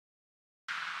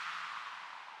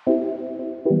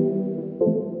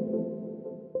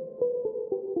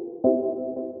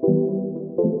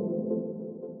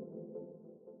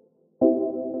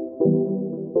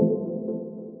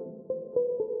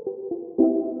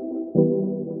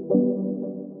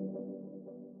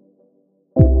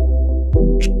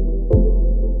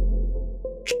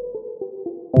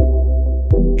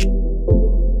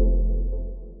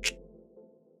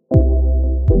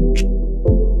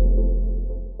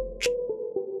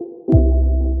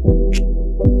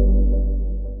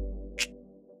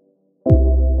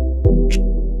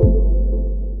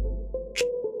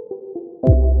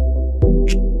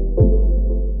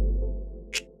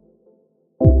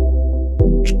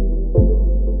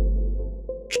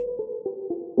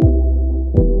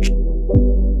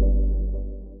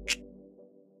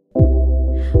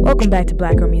Welcome back to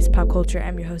Black Girl Meets Pop Culture.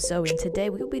 I'm your host Zoe, and today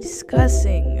we will be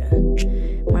discussing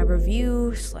my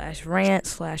review /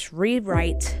 rant /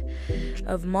 rewrite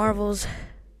of Marvel's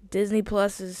Disney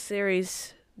Plus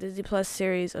series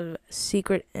of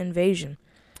Secret Invasion.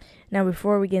 Now,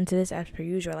 before we get into this, as per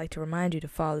usual, I'd like to remind you to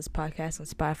follow this podcast on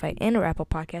Spotify and or Apple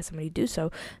Podcasts. And when you do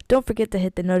so, don't forget to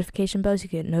hit the notification bell so you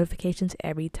get notifications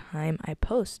every time I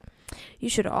post. You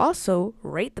should also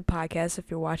rate the podcast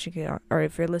if you're watching it or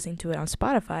if you're listening to it on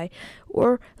Spotify,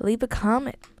 or leave a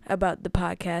comment about the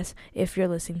podcast if you're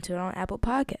listening to it on Apple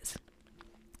Podcasts.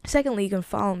 Secondly, you can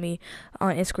follow me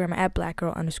on Instagram at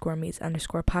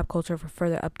blackgirl_meets_popculture for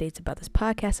further updates about this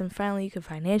podcast. And finally, you can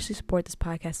financially support this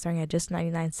podcast starting at just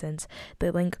 99 cents.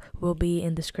 The link will be in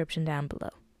the description down below.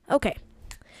 Okay,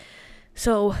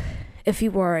 so if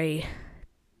you are a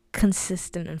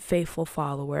consistent and faithful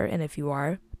follower, and if you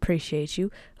are, appreciate you,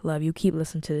 love you, keep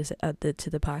listening to this to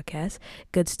the podcast.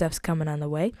 Good stuff's coming on the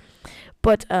way.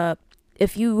 But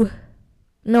if you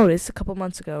noticed, a couple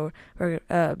months ago, or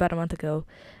about a month ago,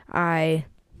 I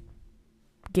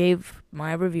gave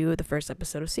my review of the first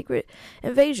episode of Secret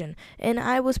Invasion, and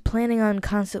I was planning on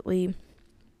constantly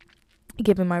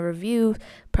giving my review,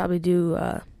 probably do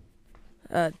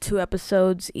 2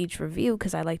 episodes each review,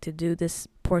 because I like to do this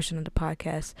portion of the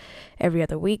podcast every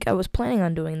other week. I was planning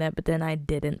on doing that, but then I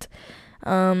didn't.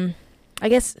 I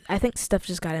think stuff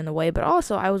just got in the way, but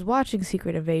also I was watching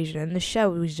Secret Invasion, and the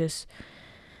show was just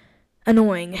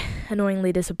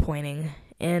annoyingly disappointing.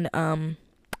 And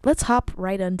let's hop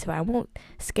right into it. I won't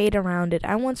skate around it.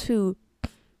 I want to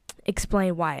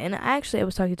explain why. And I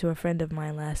was talking to a friend of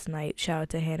mine last night. Shout out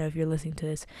to Hannah if you're listening to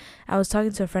this. I was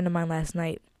talking to a friend of mine last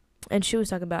night, and she was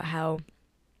talking about how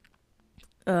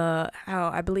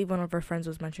I believe one of her friends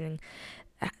was mentioning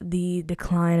the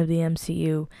decline of the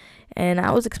MCU, and I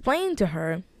was explaining to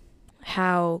her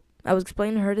the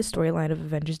storyline of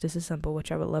Avengers Disassemble,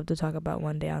 which I would love to talk about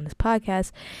one day on this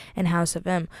podcast, and House of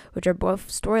M, which are both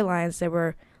storylines that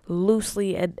were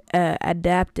loosely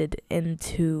adapted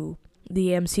into the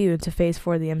MCU, into Phase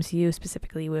 4 of the MCU,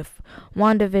 specifically with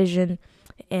WandaVision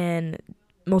and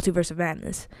Multiverse of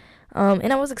Madness.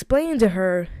 And I was explaining to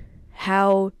her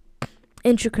how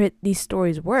intricate these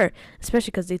stories were, especially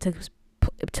because they took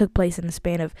place in the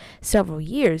span of several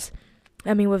years.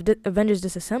 I mean, with Avengers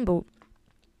Disassemble,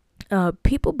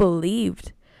 people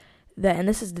believed that, and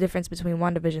this is the difference between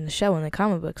WandaVision, the show, and the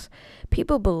comic books,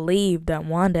 people believed that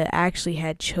Wanda actually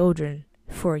had children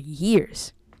for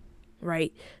years,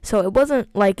 right? So it wasn't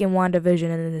like in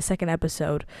WandaVision and in the second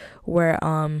episode where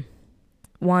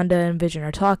Wanda and Vision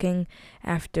are talking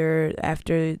after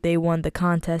they won the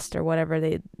contest or whatever,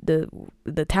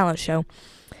 the talent show.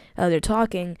 They're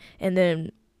talking, and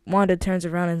then Wanda turns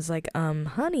around and is like,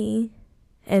 honey,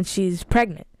 and she's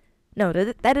pregnant. No,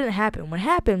 that didn't happen. What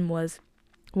happened was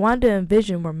Wanda and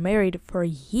Vision were married for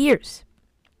years.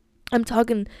 I'm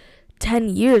talking 10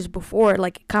 years before,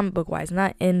 like comic book wise,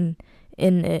 not in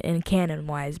canon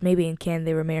wise. Maybe in canon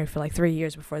they were married for like 3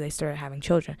 years before they started having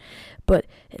children. But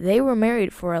they were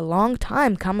married for a long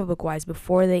time, comic book wise,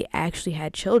 before they actually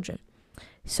had children.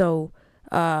 So,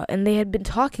 and they had been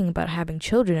talking about having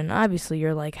children, and obviously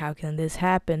you're like, how can this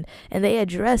happen? And they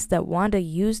addressed that Wanda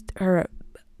used her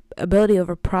ability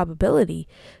over probability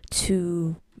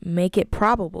to make it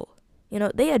probable. You know,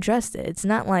 they addressed it. It's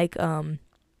not like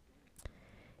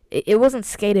it wasn't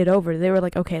skated over. They were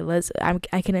like, okay,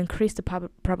 I can increase the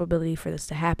probability for this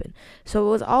to happen. So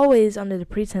it was always under the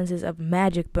pretenses of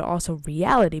magic, but also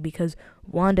reality, because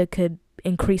Wanda could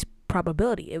increase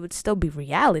probability. It would still be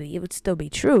reality. It would still be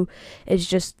true. It's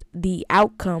just the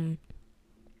outcome.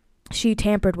 She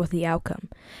tampered with the outcome.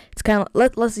 It's kind of,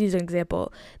 let's use an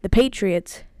example. The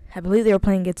Patriots, I believe they were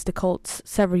playing against the Colts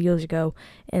several years ago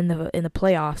in the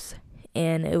playoffs,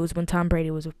 and it was when Tom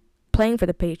Brady was playing for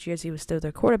the Patriots. He was still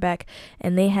their quarterback,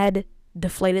 and they had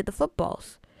deflated the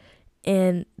footballs.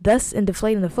 And thus, in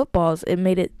deflating the footballs, it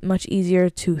made it much easier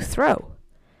to throw.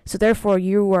 So therefore,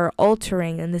 you are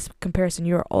altering, in this comparison,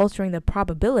 you are altering the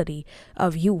probability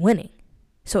of you winning.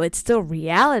 So it's still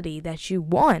reality that you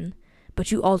won,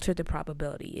 but you altered the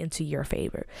probability into your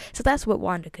favor. So that's what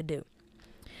Wanda could do.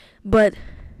 But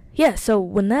yeah, so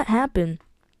when that happened,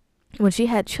 when she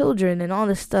had children and all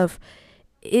this stuff,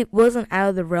 it wasn't out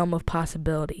of the realm of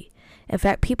possibility. In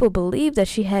fact, people believed that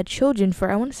she had children for,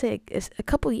 I want to say, a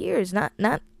couple years, not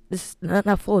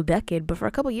full a decade, but for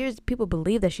a couple years, people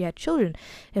believed that she had children.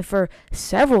 And for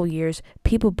several years,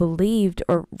 people believed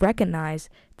or recognized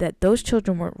that those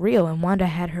children weren't real, and Wanda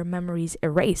had her memories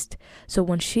erased. So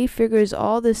when she figures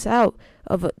all this out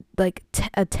of a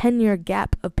 10-year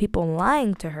gap of people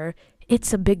lying to her,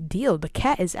 it's a big deal. The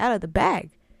cat is out of the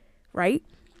bag, right?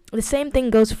 The same thing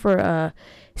goes for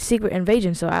Secret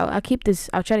Invasion. So I'll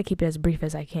try to keep it as brief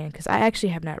as I can, because I actually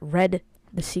have not read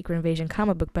the Secret Invasion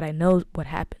comic book, but I know what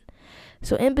happened.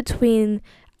 So in between,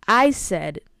 I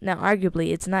said, now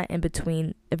arguably it's not in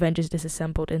between Avengers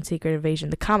Disassembled and Secret Invasion,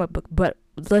 the comic book, but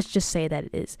let's just say that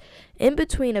it is. In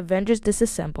between Avengers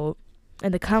Disassembled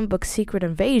and the comic book Secret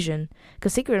Invasion,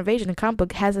 because Secret Invasion, the comic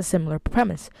book, has a similar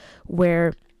premise,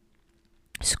 where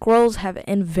Skrulls have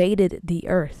invaded the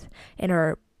Earth and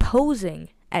are posing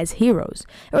as heroes,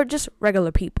 or just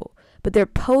regular people, but they're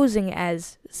posing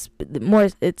as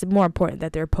it's more important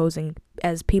that they're posing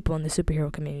as people in the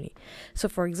superhero community. So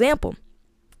for example,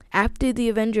 after the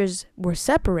Avengers were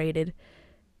separated,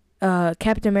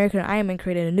 Captain America and Iron Man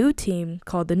created a new team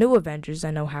called the New Avengers.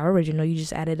 I know how original, you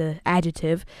just added an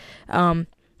adjective,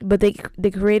 but they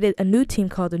created a new team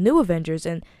called the New Avengers,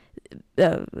 and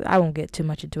I won't get too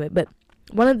much into it, but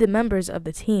one of the members of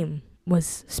the team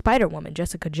was Spider-Woman,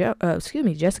 Jessica Drew.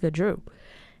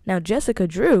 Now, Jessica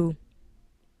Drew,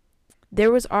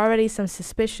 there was already some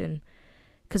suspicion,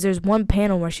 because there's one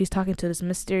panel where she's talking to this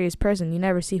mysterious person. You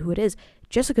never see who it is.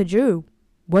 Jessica Drew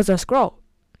was a Skrull.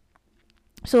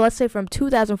 So let's say from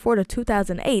 2004 to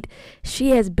 2008,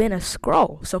 she has been a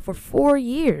Skrull. So for 4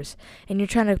 years, and you're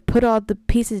trying to put all the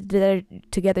pieces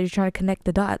together, you're trying to connect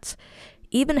the dots.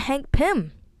 Even Hank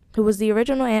Pym, who was the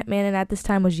original Ant-Man and at this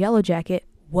time was Yellow Jacket,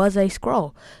 was a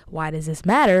Skrull. Why does this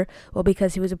matter? Well,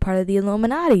 because he was a part of the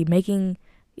Illuminati,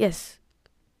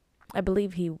 I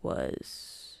believe he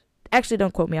was. Actually,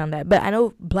 don't quote me on that, but I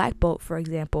know Black Bolt, for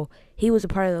example, he was a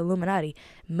part of the Illuminati,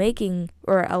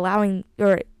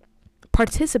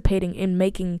 participating in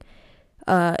making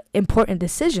important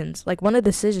decisions. Like one of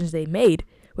the decisions they made,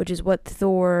 which is what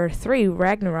Thor 3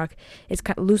 Ragnarok is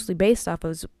kind of loosely based off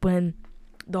of, is when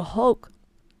the Hulk,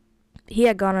 he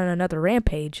had gone on another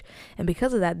rampage, and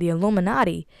because of that, the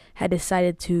Illuminati had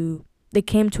decided they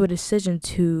came to a decision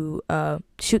to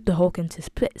shoot the Hulk into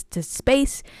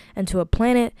space and to a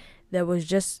planet that was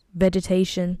just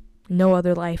vegetation, no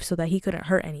other life, so that he couldn't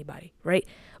hurt anybody, right?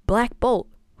 Black Bolt,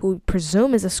 who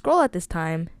presumed is a Skrull at this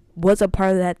time, was a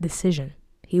part of that decision.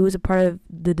 He was a part of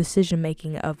the decision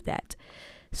making of that.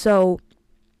 So,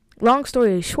 long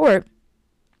story short,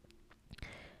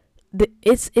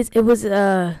 it was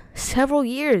several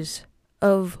years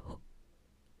of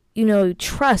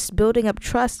trust, building up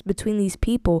trust between these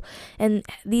people, and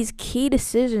these key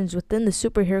decisions within the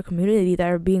superhero community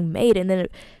that are being made, and then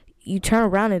you turn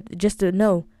around and just to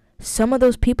know some of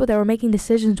those people that were making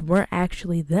decisions weren't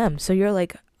actually them. So you're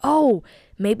like, oh,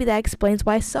 maybe that explains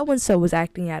why so-and-so was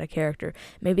acting out of character.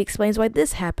 Maybe explains why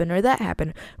this happened or that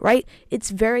happened, right? It's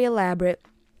very elaborate.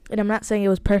 And I'm not saying it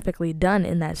was perfectly done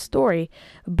in that story,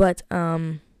 but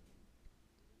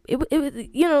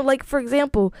it like, for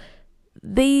example,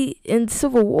 in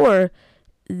Civil War,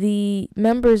 the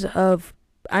members of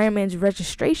Iron Man's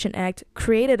Registration Act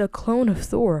created a clone of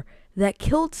Thor that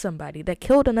killed somebody, that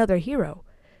killed another hero.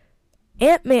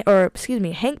 Hank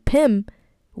Pym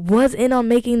was in on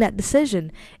making that decision,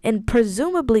 and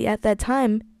presumably at that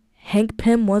time, Hank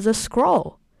Pym was a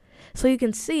Skrull. So you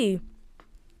can see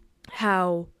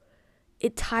how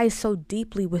it ties so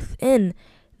deeply within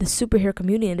the superhero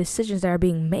community and decisions that are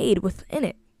being made within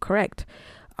it. Correct.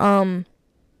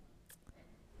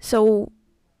 So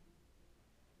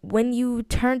when you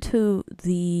turn to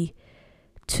the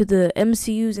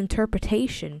MCU's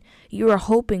interpretation, you are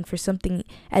hoping for something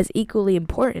as equally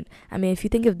important. I mean, if you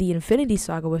think of the Infinity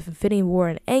Saga with Infinity War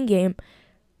and Endgame,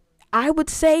 I would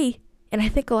say, and I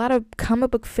think a lot of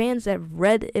comic book fans that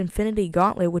read Infinity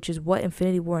Gauntlet, which is what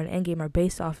Infinity War and Endgame are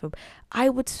based off of, I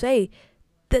would say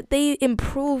that they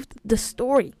improved the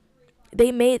story.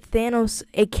 they made Thanos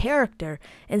a character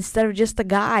instead of just a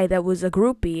guy that was a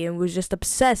groupie and was just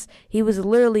obsessed. He was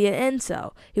literally an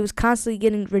incel. He was constantly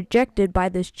getting rejected by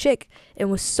this chick and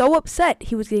was so upset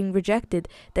he was getting rejected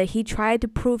that he tried to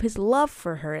prove his love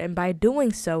for her, and by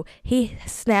doing so, he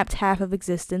snapped half of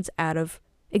existence out of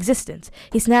existence.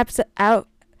 He snapped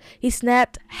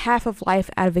half of life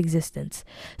out of existence.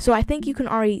 So I think you can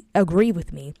already agree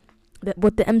with me that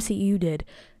what the MCU did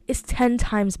is 10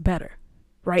 times better.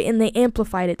 Right, and they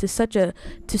amplified it to such a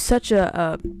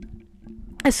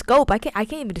scope. I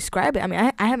can't even describe it. I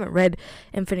mean, I haven't read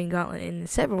Infinity Gauntlet in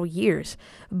several years,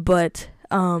 but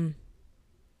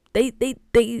they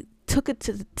took it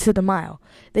to the mile.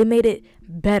 They made it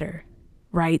better,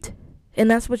 right? And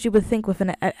that's what you would think with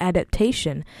an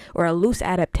adaptation or a loose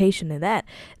adaptation of that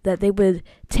they would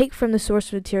take from the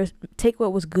source material, take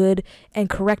what was good and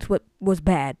correct what was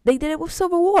bad. They did it with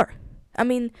Civil War. I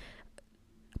mean,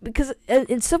 because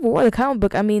in Civil War, the comic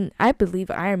book, I mean, I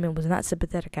believe Iron Man was not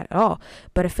sympathetic at all.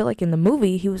 But I feel like in the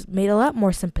movie, he was made a lot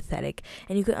more sympathetic.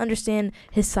 And you could understand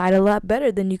his side a lot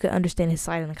better than you could understand his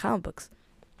side in the comic books.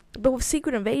 But with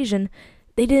Secret Invasion,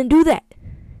 they didn't do that.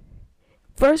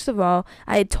 First of all,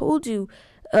 I had told you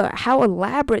how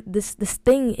elaborate this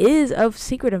thing is of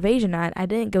Secret Invasion. I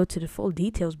didn't go to the full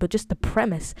details, but just the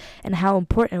premise and how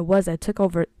important it was. I took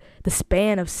over the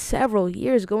span of several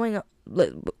years, going up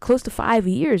close to 5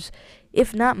 years,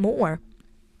 if not more.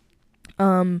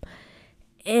 And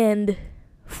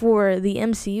for the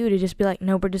MCU to just be like,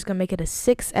 no, we're just gonna make it a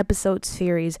 6-episode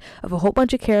series of a whole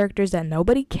bunch of characters that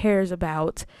nobody cares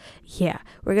about. Yeah,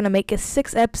 we're gonna make a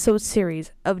 6-episode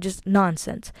series of just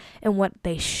nonsense. And what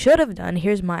they should have done,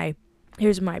 here's my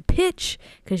pitch,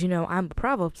 because I'm a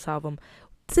problem solver.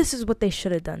 This is what they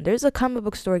should have done. There's a comic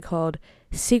book story called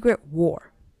Secret War.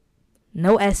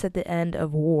 No S at the end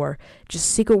of war, just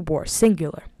Secret War,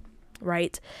 singular,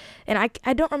 right? And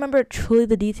I don't remember truly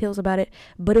the details about it,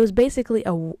 but it was basically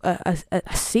a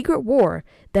secret war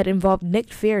that involved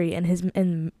Nick Fury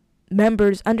and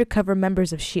undercover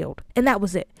members of S.H.I.E.L.D. And that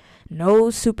was it. No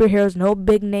superheroes, no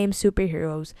big name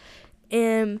superheroes.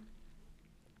 And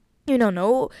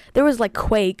there was like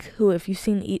Quake, who, if you've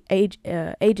seen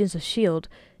Agents of S.H.I.E.L.D.,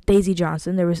 Daisy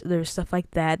Johnson, there was stuff like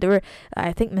that. There were,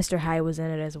 I think Mr. Hyde was in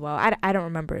it as well. I don't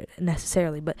remember it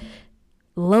necessarily, but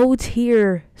low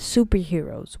tier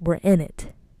superheroes were in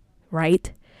it,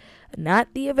 right?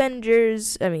 Not the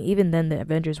Avengers. I mean, even then the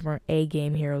Avengers weren't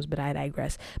A-game heroes, but I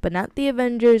digress. But not the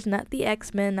Avengers, not the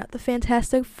X-Men, not the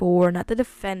Fantastic Four, not the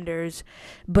Defenders,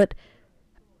 but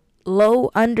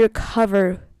low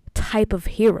undercover type of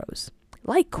heroes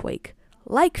like Quake,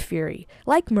 like Fury,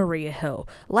 like Maria Hill,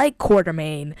 like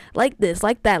Quartermain, like this,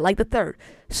 like that, like the Third.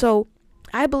 So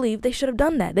I believe they should have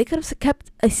done that. They could have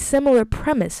kept a similar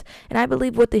premise. And I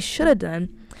believe what they should have done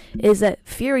is that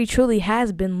Fury truly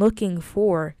has been looking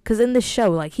for, because in this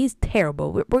show, like, he's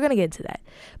terrible. We're going to get to that.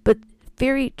 But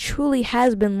Fury truly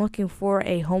has been looking for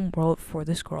a homeworld for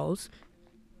the Skrulls.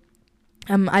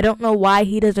 I don't know why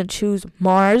he doesn't choose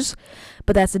Mars,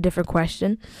 but that's a different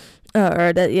question.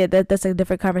 That's a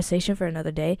different conversation for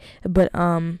another day. But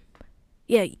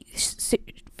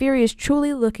Fury is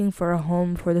truly looking for a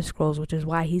home for the Skrulls, which is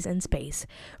why he's in space,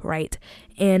 right?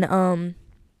 And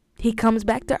he comes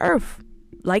back to Earth,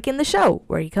 like in the show,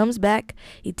 where he comes back,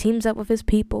 he teams up with his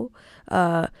people.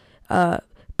 But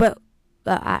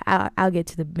I'll get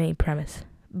to the main premise.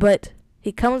 But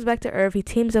he comes back to Earth, he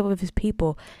teams up with his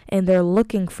people, and they're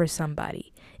looking for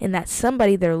somebody. And that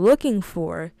somebody they're looking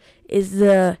for is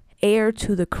the heir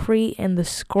to the Kree and the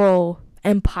Skrull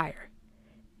Empire.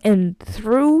 And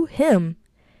through him,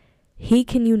 he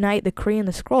can unite the Kree and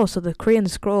the Skrull, so the Kree and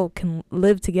the Skrull can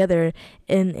live together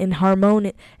in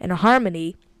harmony,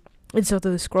 and so that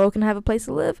the Skrull can have a place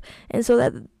to live, and so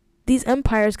that these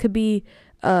empires could be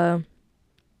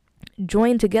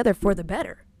joined together for the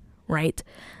better, right?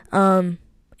 And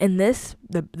this,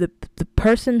 the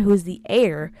person who is the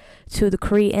heir to the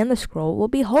Kree and the Skrull will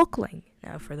be Hulkling.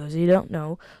 Now, for those of you who don't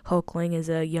know, Hulkling is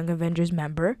a Young Avengers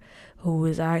member who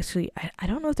is actually, I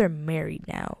don't know if they're married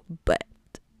now, but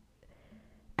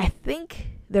I think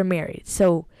they're married.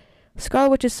 So,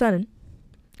 Scarlet Witch's son,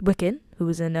 Wiccan, who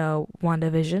was in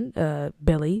WandaVision,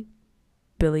 Billy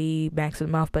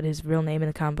Maximoff, but his real name in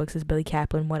the comic books is Billy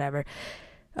Kaplan, whatever.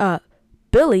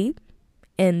 Billy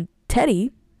and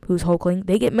Teddy, who's Hulkling,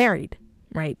 they get married,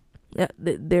 right?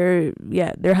 They're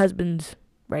husbands,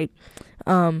 right?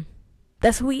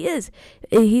 That's who he is.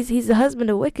 He's the husband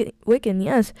of Wiccan,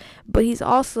 yes, but he's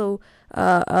also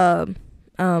half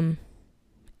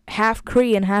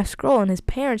Kree and half Skrull, and his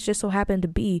parents just so happened to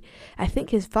be, I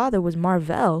think his father was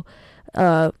Marvel,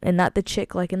 and not the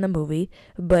chick like in the movie,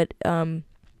 but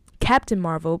Captain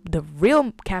Marvel, the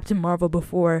real Captain Marvel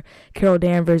before Carol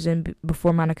Danvers and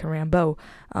before Monica Rambeau,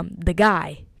 the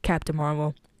guy Captain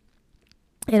Marvel,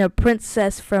 and a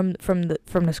princess from the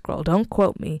Skrull. Don't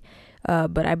quote me,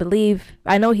 but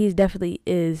I know he definitely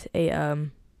is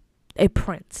a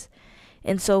prince,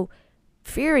 and so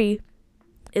Fury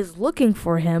is looking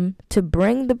for him to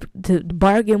to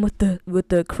bargain with the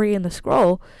Kree and the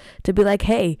Skrull to be like,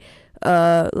 hey,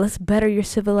 let's better your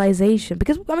civilization,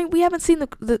 because I mean we haven't seen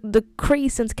the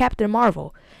Kree since Captain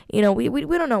Marvel. You know, we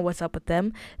don't know what's up with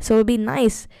them, so it'd be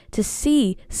nice to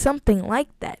see something like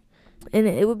that, and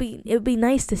it would be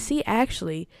nice to see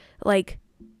actually, like,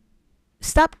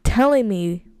 stop telling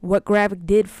me what Gravik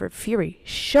did for Fury.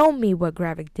 Show me what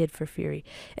Gravik did for Fury.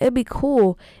 It'd be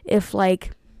cool if,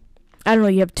 like, I don't know,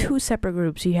 you have two separate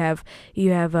groups. You have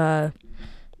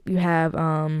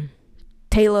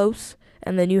Talos,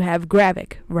 and then you have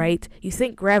Gravik, right? You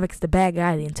think Gravik's the bad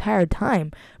guy the entire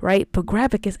time, right? But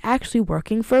Gravik is actually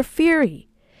working for Fury.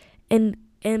 And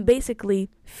basically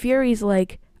Fury's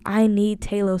like, I need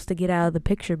Talos to get out of the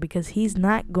picture because he's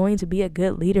not going to be a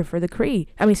good leader for the Kree.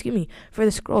 For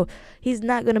the Skrull. He's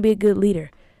not going to be a good leader.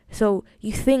 So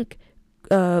you think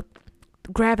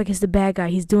Gravik is the bad guy.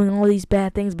 He's doing all these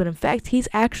bad things, but in fact, he's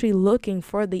actually looking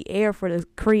for the heir for the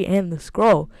Kree and the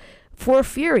Skrull for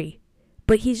Fury.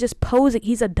 But he's just posing.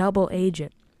 He's a double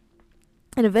agent.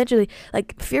 And eventually,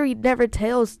 like, Fury never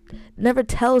tells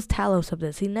Talos of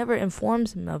this. He never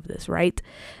informs him of this, right?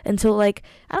 Until, like,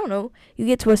 I don't know, you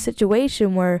get to a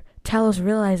situation where Talos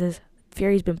realizes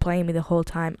Fury's been playing me the whole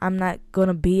time. I'm not going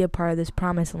to be a part of this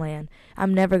promised land.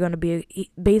 I'm never going to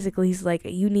be. Basically, he's like,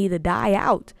 you need to die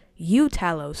out. You,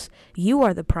 Talos, you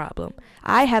are the problem.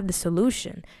 I have the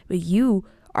solution, but you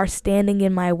are standing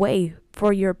in my way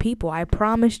for your people. I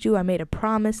promised you, I made a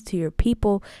promise to your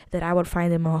people that I would find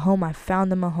them a home. I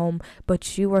found them a home,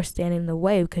 but you are standing in the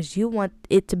way because you want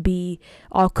it to be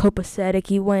all copacetic.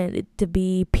 You want it to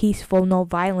be peaceful, no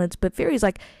violence. But Fury's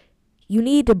like, you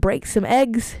need to break some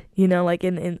eggs, you know, like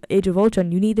in Age of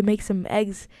Ultron, you need to make some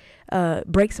eggs,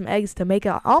 break some eggs to make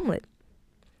an omelet.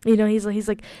 You know, he's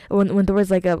like when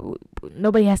Thor's like,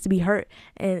 nobody has to be hurt,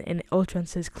 and Ultron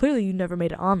says, clearly you never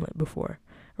made an omelet before,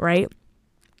 right?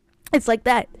 It's like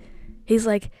that. He's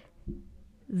like,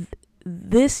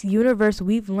 this universe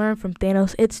we've learned from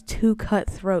Thanos, it's too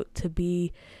cutthroat to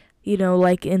be, you know,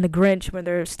 like in the Grinch when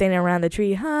they're standing around the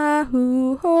tree, ha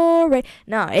hoo hooray.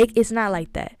 No, it's not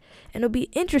like that. And it'll be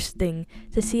interesting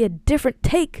to see a different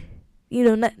take.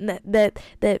 You know, that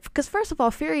because first of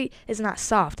all, Fury is not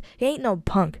soft. He ain't no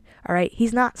punk, all right?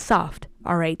 He's not soft,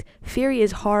 all right? Fury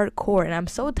is hardcore, and I'm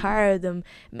so tired of them.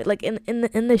 Like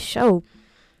in the show,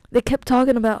 they kept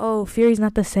talking about, oh, Fury's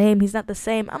not the same. He's not the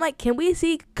same. I'm like, can we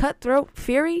see cutthroat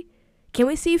Fury? Can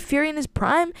we see Fury in his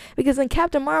prime? Because in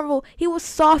Captain Marvel, he was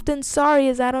soft and sorry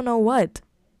as I don't know what.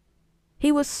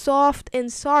 He was soft and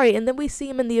sorry, and then we see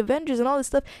him in the Avengers and all this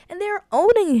stuff, and they're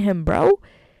owning him, bro.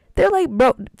 They're like,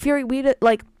 bro, Fury, we did,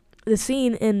 like the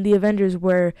scene in the Avengers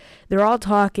where they're all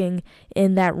talking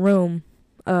in that room,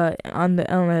 on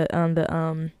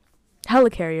the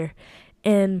helicarrier,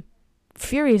 and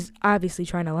Fury's obviously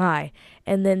trying to lie,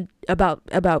 and then about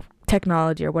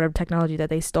technology or whatever technology that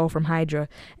they stole from Hydra,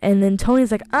 and then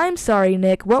Tony's like, I'm sorry,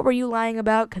 Nick, what were you lying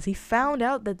about? Because he found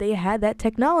out that they had that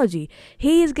technology.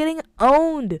 He's getting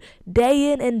owned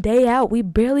day in and day out. We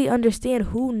barely understand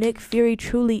who Nick Fury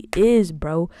truly is,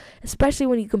 bro, especially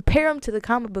when you compare him to the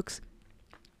comic books.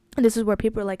 And this is where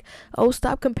people are like, oh,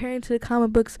 stop comparing to the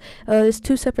comic books. It's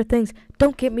two separate things.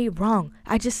 Don't get me wrong.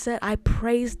 I just said I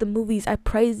praised the movies. I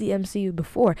praised the MCU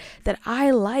before. That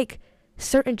I like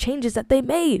certain changes that they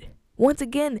made. Once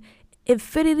again,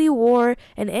 Infinity War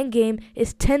and Endgame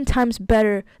is 10 times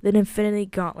better than Infinity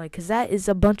Gauntlet. Because that is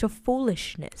a bunch of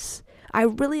foolishness. I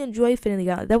really enjoy Infinity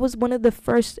Gauntlet. That was one of the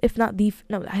first, if not the,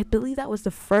 no, I believe that was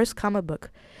the first comic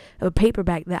book, a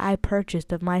paperback that I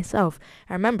purchased of myself.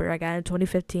 I remember I got it in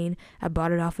 2015. I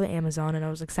bought it off of Amazon and I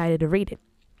was excited to read it.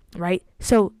 Right?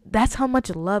 So that's how much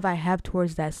love I have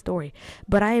towards that story.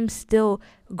 But I am still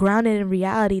grounded in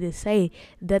reality to say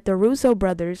that the Russo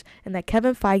brothers and that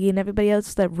Kevin Feige and everybody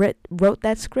else that wrote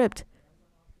that script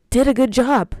did a good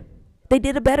job. They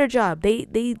did a better job. They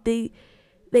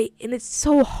and it's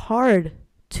so hard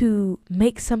to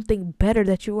make something better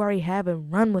that you already have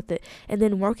and run with it, and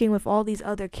then working with all these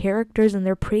other characters and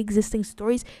their pre-existing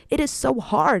stories, it is so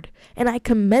hard, and I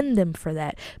commend them for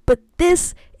that. But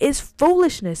this is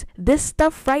foolishness. This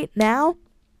stuff right now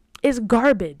is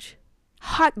garbage.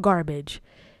 Hot garbage.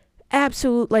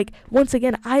 Absolute, like, once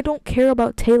again, I don't care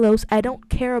about Talos, I don't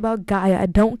care about Gaia, I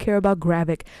don't care about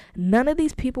Gravik. None of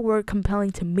these people were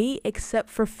compelling to me except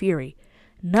for Fury.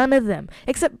 None of them,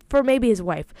 except for maybe his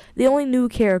wife. The only new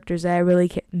characters that I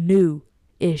really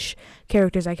new-ish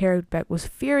characters I cared about was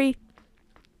Fury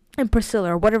and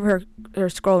Priscilla, or whatever her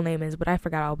scroll name is, but I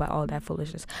forgot all about all that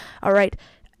foolishness. All right,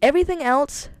 everything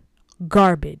else,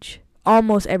 garbage.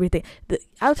 Almost everything.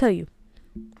 I'll tell you.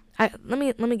 Let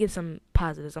me give some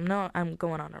positives. I'm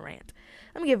going on a rant.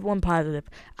 Let me give one positive.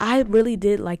 I really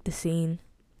did like the scene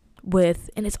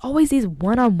and it's always these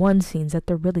one-on-one scenes that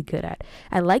they're really good at.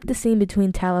 I like the scene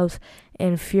between Talos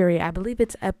and Fury. I believe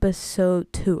it's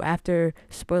episode 2, after,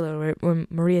 spoiler alert, when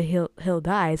Maria Hill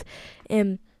dies,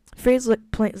 and Fury's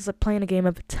playing a game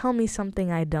of tell me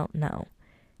something I don't know.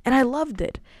 And I loved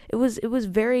it. It was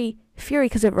very Fury,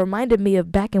 because it reminded me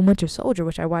of back in Winter Soldier,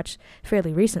 which I watched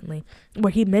fairly recently,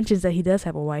 where he mentions that he does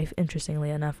have a wife,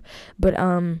 interestingly enough. But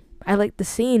I like the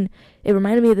scene. It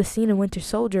reminded me of the scene in Winter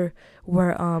Soldier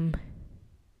where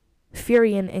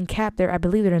Fury and Cap, I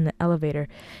believe they're in the elevator,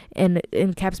 and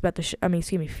Cap's about to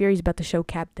Fury's about to show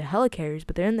Cap the helicarriers,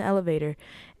 but they're in the elevator,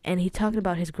 and he's talking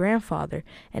about his grandfather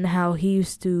and how he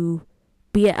used to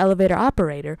be an elevator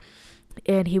operator,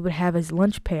 and he would have his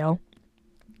lunch pail,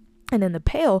 and in the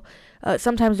pail,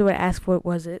 sometimes they would ask what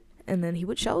was it, and then he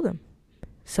would show them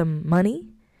some money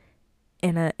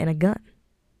and a gun,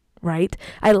 right?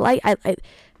 I like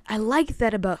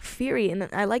that about Fury, and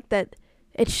I like that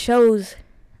it shows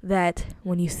that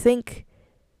when you think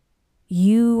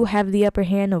you have the upper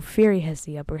hand, no, Fury has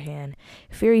the upper hand.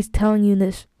 Fury's telling you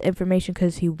this information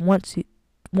because he wants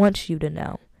you to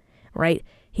know, right?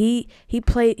 He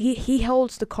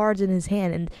holds the cards in his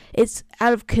hand, and it's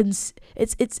out of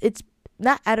it's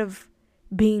not out of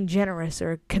being generous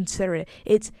or considerate.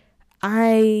 It's,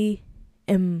 I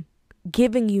am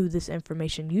giving you this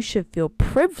information. You should feel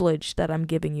privileged that I'm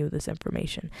giving you this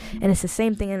information. And it's the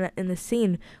same thing in the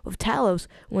scene with Talos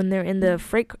when they're in the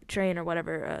freight train or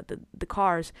whatever, the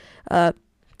cars. I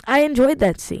enjoyed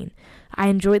that scene. I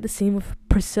enjoyed the scene with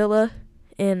Priscilla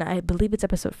in, I believe it's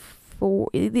episode 4.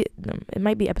 It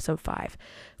might be episode 5,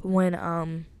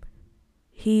 when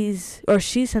she's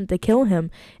sent to kill him.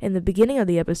 In the beginning of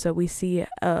the episode, we see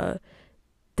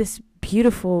this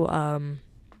beautiful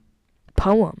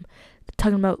poem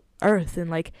talking about Earth,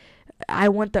 and like, I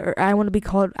want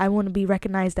to be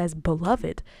recognized as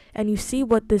beloved. And you see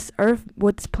what this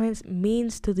planet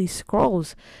means to these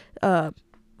Skrulls,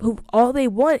 who all they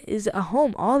want is a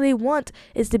home. All they want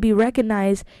is to be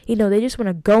recognized. They just want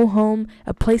to go home,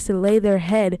 a place to lay their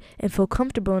head and feel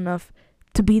comfortable enough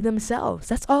to be themselves.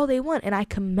 That's all they want, and I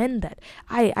commend that.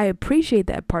 I appreciate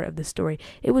that part of the story.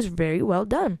 It was very well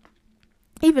done.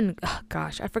 Even,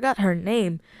 I forgot her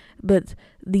name, but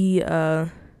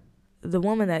the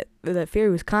woman that Fury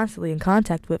was constantly in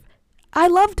contact with, I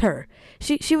loved her.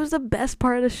 She was the best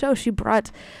part of the show. She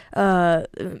brought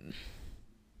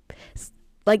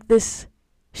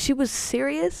she was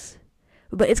serious,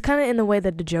 but it's kind of in the way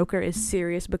that the Joker is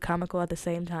serious but comical at the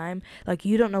same time. Like,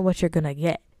 you don't know what you're gonna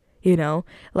get.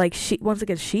 Like, she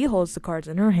holds the cards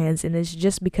in her hands, and it's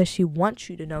just because she wants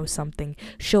you to know something,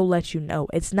 she'll let you know.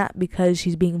 It's not because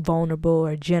she's being vulnerable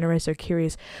or generous or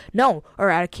curious. No, or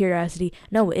out of curiosity.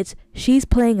 No, she's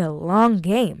playing a long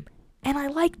game, and I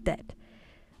like that.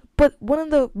 But one of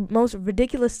the most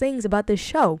ridiculous things about this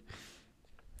show,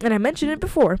 and I mentioned it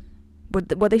before,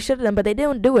 what they should have done, but they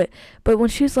didn't do it. But when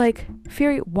she's like,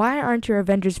 Fury, why aren't your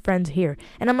Avengers friends here?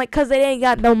 And I'm like, 'cause they ain't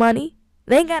got no money.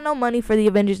 They ain't got no money for the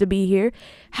Avengers to be here.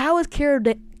 How is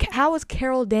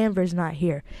Carol Danvers not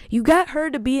here? You got her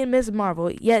to be in Ms.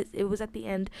 Marvel. Yes, it was at the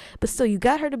end, but still, you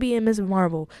got her to be in Ms.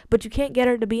 Marvel, but you can't get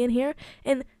her to be in here,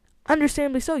 and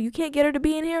understandably so. You can't get her to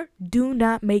be in here. Do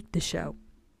not make the show.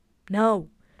 No,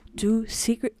 do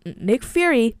Secret Nick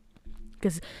Fury,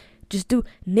 because just do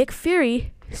Nick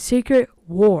Fury Secret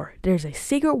War. There's a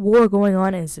secret war going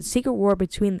on, and it's a secret war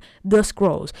between the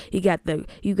Skrulls. You got the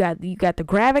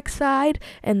Gravik side,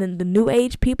 and then the New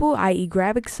Age people, i.e.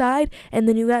 Gravik side, and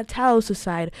then you got Talos'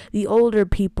 side, the older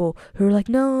people who are like,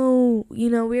 no, we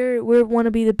want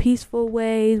to be the peaceful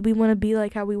ways. We want to be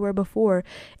like how we were before.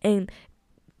 And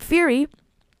Fury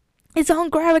is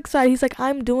on Gravik's side. He's like,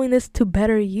 I'm doing this to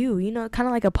better you. Kind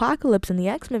of like Apocalypse in the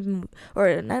X-Men,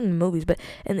 or not in the movies, but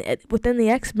within the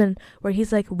X-Men, where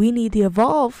he's like, we need to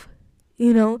evolve,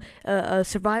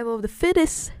 survival of the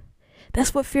fittest.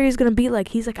 That's what Fury's going to be like.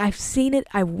 He's like, I've seen it.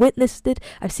 I've witnessed it.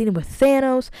 I've seen it with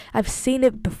Thanos. I've seen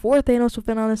it before Thanos was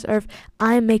on this earth.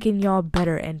 I'm making y'all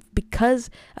better. And because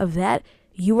of that,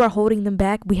 you are holding them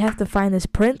back. We have to find this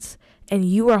prince, and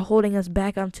you are holding us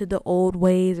back onto the old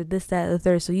ways, or this, that, or the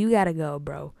third. So you gotta go,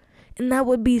 bro. And that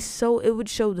would be it would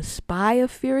show the spy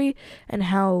of Fury and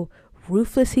how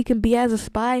ruthless he can be as a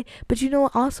spy. But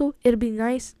also, it'd be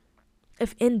nice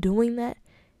if in doing that,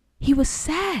 he was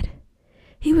sad.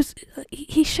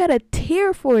 He shed a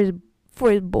tear for his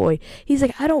boy. He's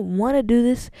like, I don't want to do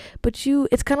this, but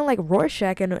it's kind of like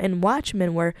Rorschach and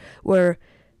Watchmen, where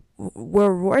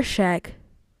Rorschach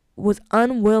was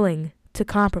unwilling to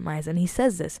compromise, and he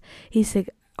says this. He said,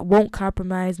 I won't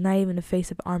compromise, not even in the face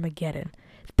of Armageddon.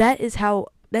 That is how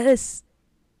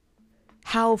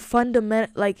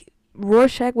fundamental, like,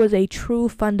 Rorschach was a true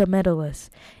fundamentalist,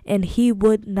 and he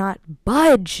would not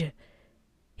budge.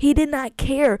 He did not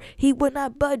care. He would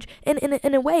not budge. And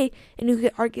in a way, and you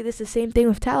could argue this the same thing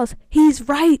with Talos, he's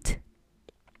right.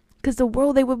 Because the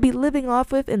world they would be living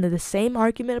off with, and the same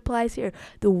argument applies here,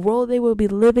 the world they will be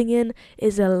living in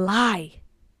is a lie.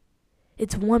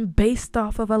 It's one based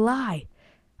off of a lie.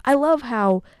 I love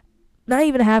how, not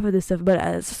even half of this stuff, but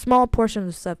a small portion of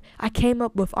the stuff I came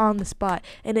up with on the spot,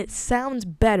 and it sounds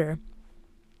better.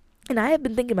 And I have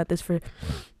been thinking about this for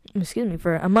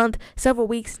a month, several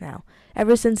weeks now.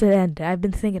 Ever since it ended, I've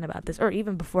been thinking about this, or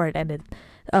even before it ended.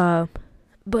 But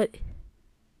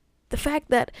the fact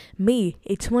that me,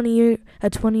 a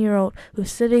 20-year-old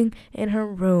who's sitting in her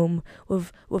room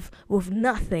with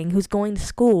nothing, who's going to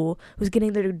school, who's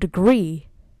getting their degree,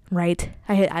 right?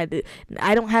 I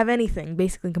don't have anything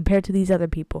basically compared to these other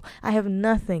people. I have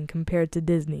nothing compared to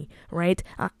Disney, right?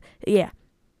 Yeah.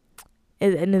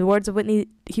 In the words of Whitney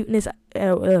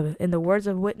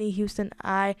Houston,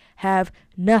 I have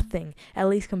nothing, at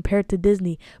least compared to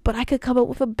Disney. But I could come up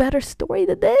with a better story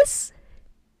than this.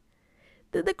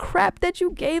 The crap that you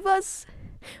gave us,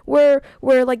 where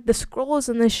like the scrolls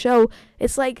in this show,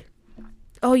 it's like,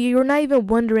 oh, you're not even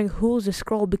wondering who's a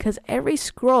scroll, because every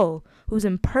scroll who's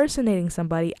impersonating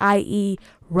somebody, i.e.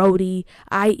 Rhodey,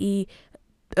 i.e.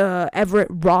 Everett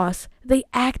Ross, they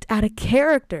act out of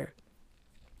character.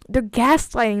 They're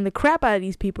gaslighting the crap out of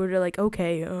these people. They're like,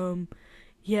 okay,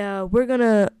 yeah, we're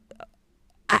gonna,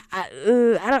 I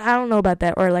don't know about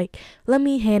that, or like, let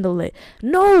me handle it.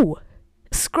 No,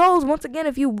 Scrolls, once again,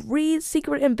 if you read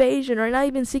Secret Invasion, or not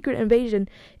even Secret Invasion,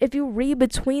 if you read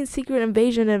between Secret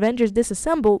Invasion and Avengers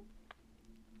Disassemble,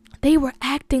 they were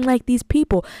acting like these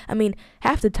people. I mean,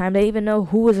 half the time they even know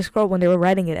who was a Skrull when they were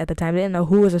writing it at the time. They didn't know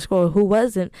who was a Skrull and who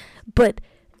wasn't. But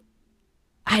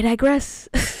I digress.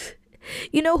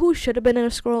 You know who should have been a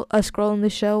Skrull in the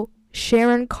show?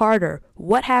 Sharon Carter.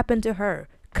 What happened to her?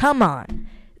 Come on.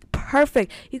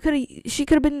 Perfect. She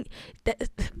could have been,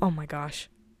 oh my gosh.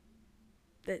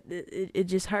 It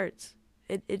just hurts.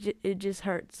 It just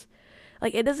hurts.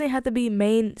 Like, it doesn't have to be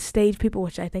main stage people,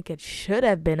 which I think it should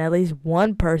have been at least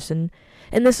one person.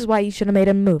 And this is why you should have made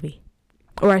a movie.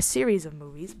 Or a series of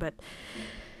movies. But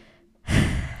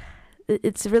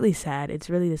it's really sad. It's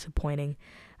really disappointing.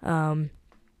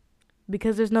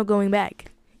 Because there's no going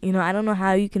back. You know, I don't know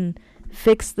how you can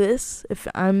fix this. If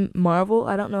I'm Marvel,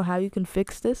 I don't know how you can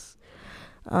fix this.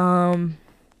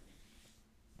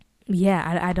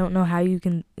 Yeah, I don't know how you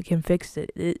can fix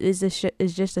it.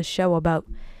 It's just a show about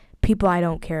people I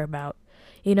don't care about.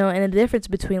 You know, and the difference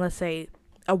between, let's say,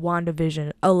 a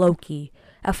WandaVision, a Loki,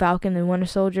 a Falcon and Winter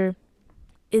Soldier,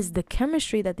 is the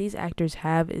chemistry that these actors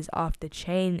have is off the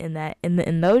chain.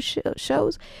 In those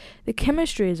shows, the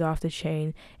chemistry is off the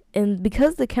chain. And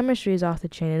because the chemistry is off the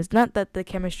chain, it's not that the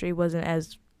chemistry wasn't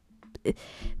as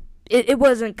it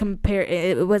wasn't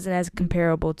as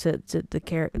comparable to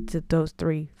those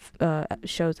three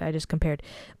shows I just compared,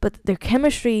 but their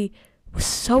chemistry was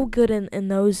so good in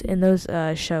those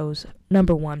shows,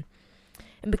 number one.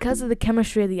 And because of the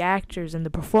chemistry of the actors and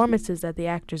the performances that the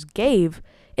actors gave,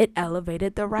 it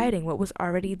elevated the writing, what was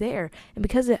already there. And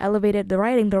because it elevated the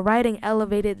writing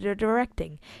elevated the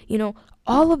directing. You know,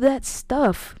 all of that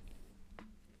stuff,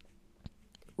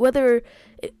 whether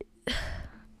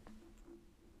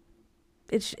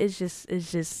it's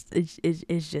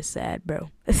just sad, bro.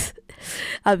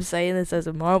 I'm saying this as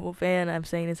a Marvel fan. I'm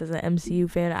saying this as an MCU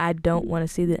fan. I don't want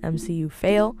to see the MCU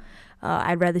fail.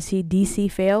 I'd rather see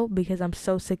DC fail, because I'm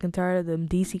so sick and tired of them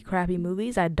DC crappy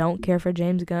movies. I don't care for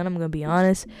James Gunn. I'm going to be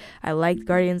honest. I liked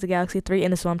Guardians of the Galaxy 3,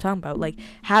 and that's what I'm talking about. Like,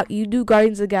 how you do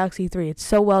Guardians of the Galaxy 3, it's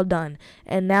so well done.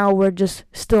 And now we're just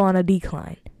still on a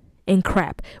decline in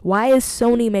crap. Why is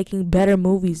Sony making better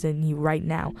movies than you right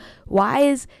now?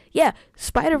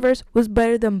 Spider-Verse was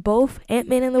better than both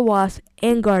Ant-Man and the Wasp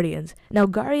and Guardians. Now,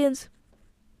 Guardians,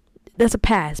 that's a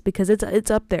pass, because it's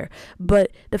up there.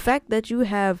 But the fact that you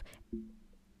have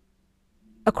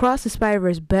Across the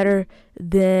Spider-Verse better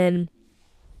than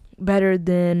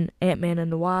Ant-Man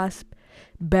and the Wasp,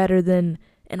 and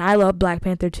I love Black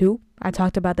Panther 2. I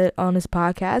talked about that on this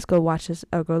podcast. Go watch this,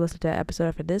 or go listen to that episode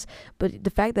after this. But the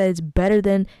fact that it's better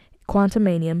than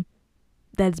Quantumanium,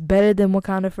 that's better than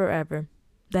Wakanda Forever,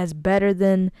 that's better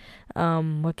than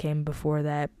What came before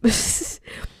that?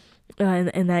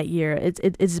 In that year,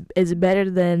 it's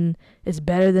better than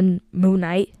Moon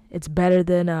Knight. It's better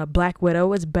than Black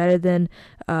Widow. It's better than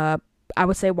I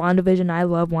would say WandaVision. I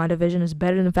love WandaVision. It's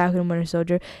better than Falcon and Winter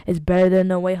Soldier. It's better than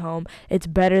No Way Home. It's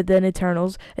better than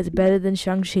Eternals. It's better than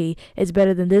Shang-Chi. It's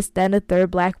better than this, that, and the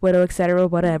third, Black Widow, etc.,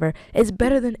 whatever. It's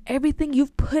better than everything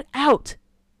you've put out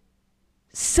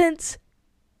since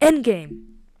Endgame.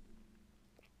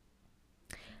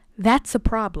 That's a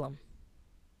problem.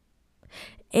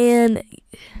 And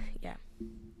yeah,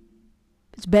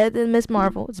 it's better than Miss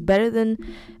Marvel. It's better than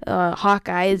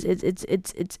Hawkeye.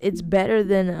 It's better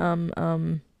than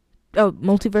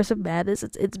Multiverse of Madness.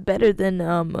 It's better than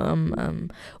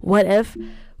What If.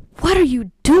 What are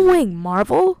you doing,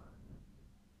 Marvel?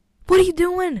 What are you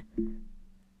doing?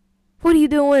 What are you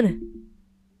doing?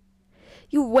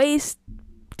 You waste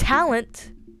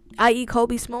talent, i.e.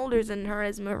 Kobe Smulders and her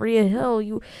as Maria Hill.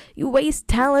 You waste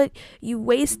talent. You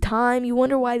waste time. You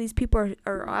wonder why these people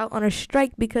are out on a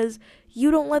strike because you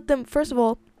don't let them. First of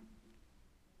all,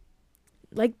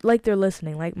 like they're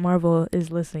listening. Like Marvel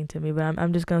is listening to me, but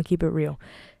I'm just gonna keep it real.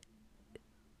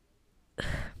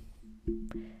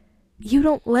 You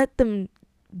don't let them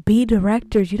be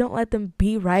directors. You don't let them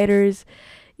be writers.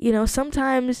 You know,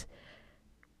 sometimes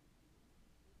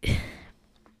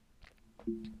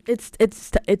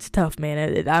it's tough,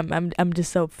 man. I'm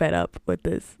just so fed up with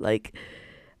this. Like,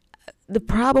 the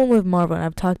problem with Marvel, and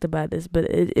I've talked about this, but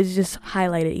it's just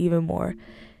highlighted even more,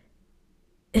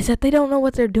 is that they don't know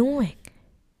what they're doing.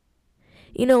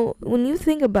 You know, when you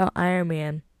think about Iron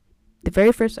Man, the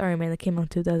very first Iron Man that came out in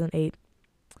 2008,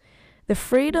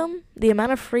 the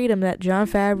amount of freedom that Jon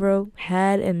Favreau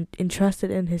had and entrusted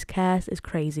in his cast is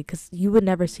crazy, because you would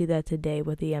never see that today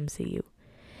with the MCU.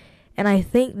 And I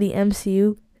think the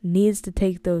MCU needs to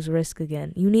take those risks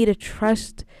again. You need to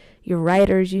trust your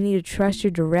writers. You need to trust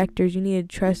your directors. You need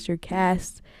to trust your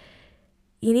cast.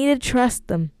 You need to trust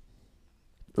them.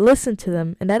 Listen to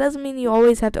them. And that doesn't mean you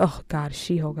always have to, oh God,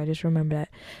 She-Hulk, I just remember that.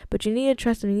 But you need to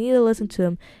trust them. You need to listen to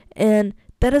them. And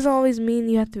that doesn't always mean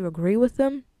you have to agree with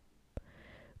them.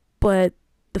 But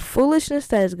the foolishness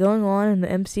that is going on in the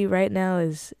MCU right now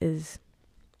is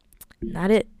not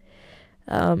it.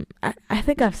 I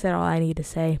think I've said all I need to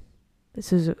say.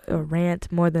 This is a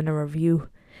rant more than a review,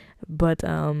 but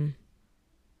I'm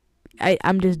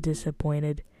just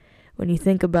disappointed when you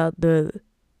think about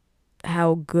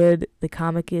how good the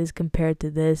comic is compared to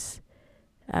this.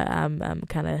 I'm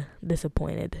kind of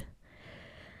disappointed.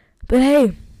 But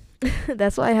hey,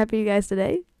 that's all I have for you guys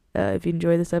today. If you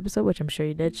enjoyed this episode, which I'm sure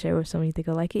you did, share with someone you think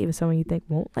will like it, even someone you think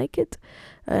won't like it.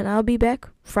 And I'll be back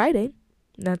Friday,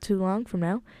 not too long from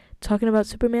now, talking about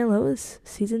Superman Lois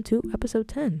Season 2, Episode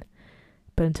 10.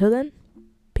 But until then,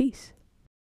 peace.